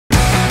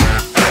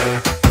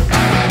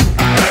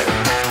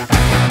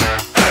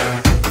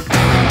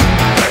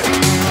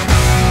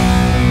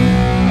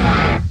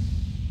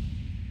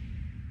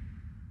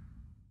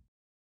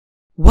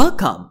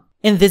Welcome!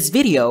 In this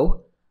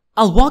video,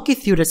 I'll walk you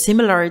through the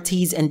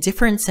similarities and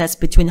differences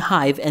between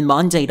Hive and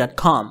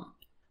Monday.com.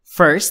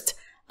 First,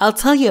 I'll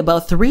tell you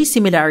about 3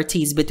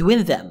 similarities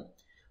between them,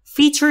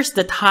 features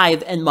that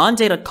Hive and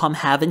Monday.com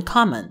have in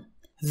common.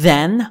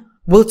 Then,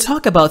 we'll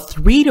talk about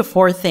 3 to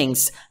 4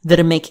 things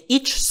that make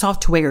each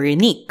software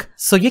unique,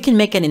 so you can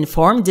make an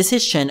informed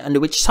decision on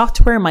which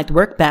software might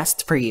work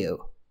best for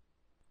you.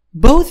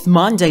 Both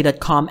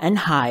Monday.com and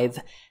Hive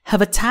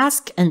have a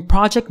task and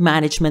project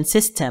management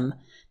system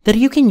that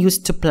you can use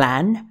to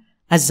plan,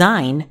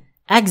 assign,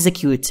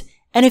 execute,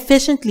 and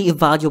efficiently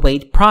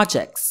evaluate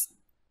projects.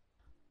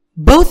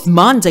 Both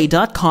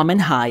Monday.com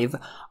and Hive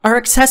are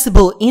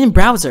accessible in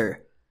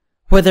browser,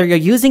 whether you're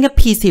using a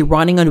PC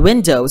running on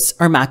Windows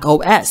or Mac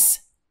OS.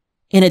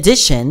 In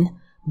addition,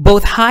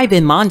 both Hive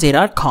and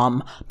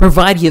Monday.com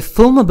provide you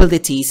full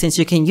mobility since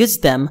you can use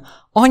them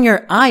on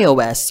your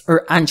iOS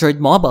or Android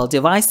mobile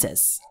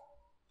devices.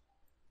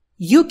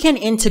 You can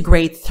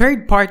integrate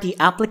third-party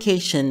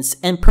applications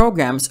and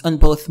programs on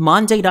both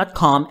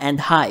Monday.com and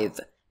Hive,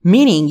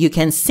 meaning you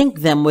can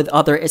sync them with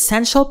other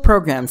essential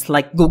programs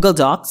like Google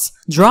Docs,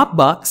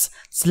 Dropbox,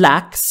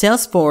 Slack,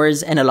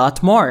 Salesforce, and a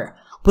lot more,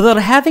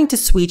 without having to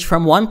switch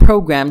from one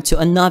program to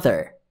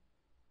another.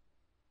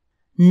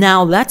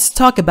 Now let's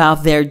talk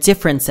about their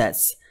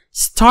differences,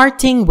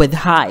 starting with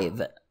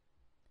Hive.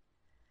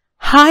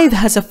 Hive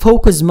has a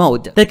focus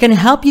mode that can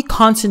help you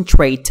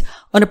concentrate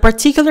on a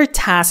particular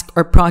task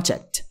or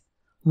project.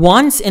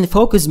 Once in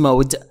focus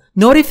mode,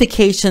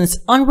 notifications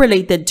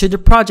unrelated to the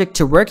project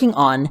you're working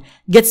on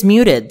gets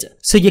muted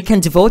so you can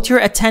devote your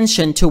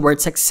attention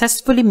towards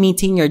successfully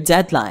meeting your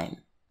deadline.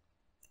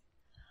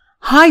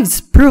 Hive's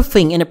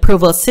proofing and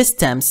approval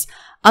systems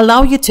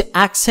allow you to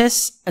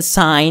access,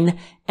 assign,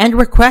 and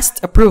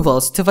request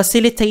approvals to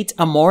facilitate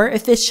a more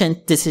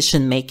efficient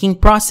decision-making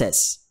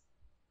process.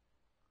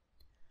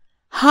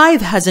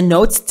 Hive has a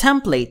notes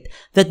template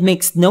that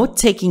makes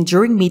note-taking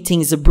during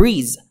meetings a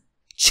breeze.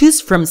 Choose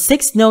from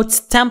 6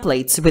 notes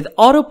templates with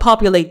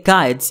auto-populate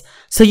guides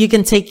so you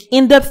can take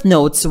in-depth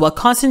notes while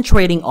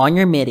concentrating on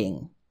your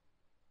meeting.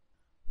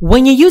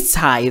 When you use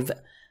Hive,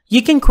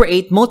 you can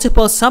create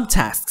multiple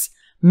subtasks,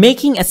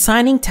 making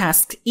assigning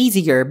tasks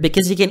easier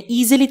because you can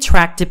easily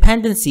track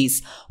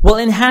dependencies while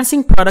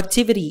enhancing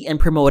productivity and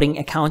promoting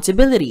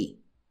accountability.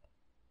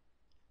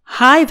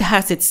 Hive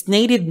has its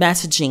native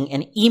messaging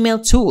and email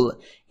tool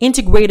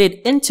integrated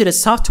into the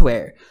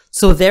software,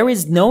 so there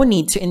is no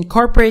need to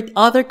incorporate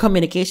other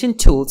communication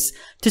tools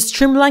to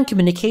streamline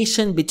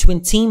communication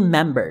between team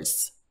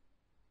members.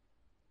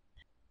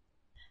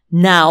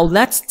 Now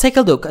let's take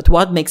a look at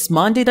what makes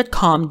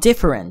Monday.com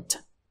different.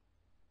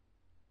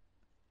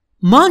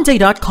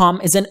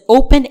 Monday.com is an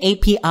open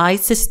API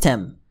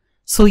system,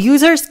 so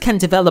users can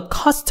develop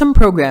custom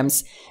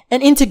programs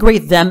and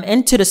integrate them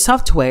into the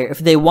software if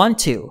they want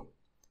to.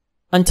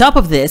 On top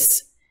of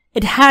this,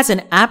 it has an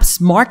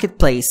apps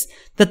marketplace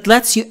that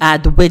lets you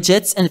add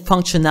widgets and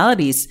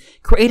functionalities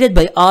created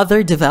by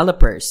other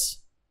developers.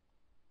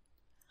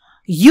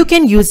 You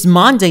can use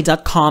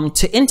Monday.com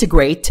to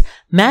integrate,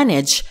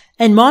 manage,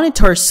 and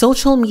monitor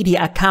social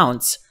media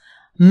accounts,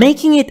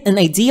 making it an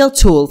ideal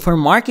tool for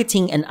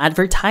marketing and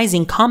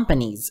advertising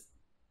companies.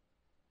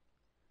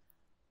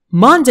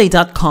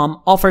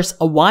 Monday.com offers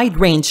a wide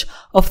range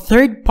of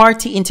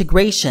third-party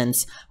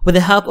integrations with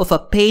the help of a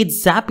paid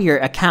Zapier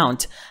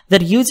account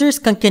that users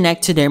can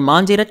connect to their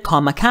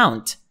Monday.com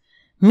account,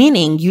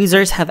 meaning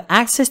users have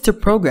access to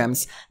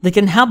programs that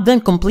can help them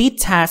complete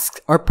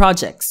tasks or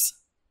projects.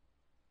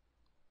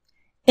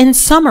 In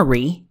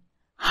summary,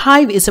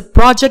 Hive is a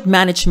project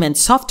management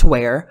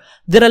software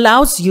that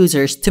allows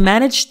users to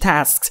manage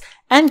tasks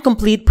and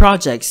complete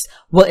projects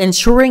while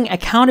ensuring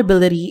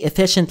accountability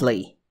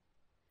efficiently.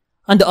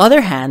 On the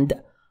other hand,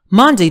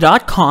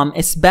 Monday.com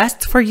is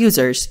best for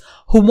users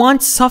who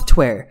want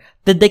software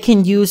that they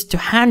can use to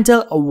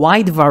handle a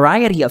wide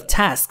variety of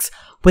tasks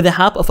with the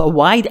help of a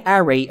wide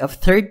array of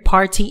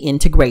third-party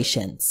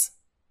integrations.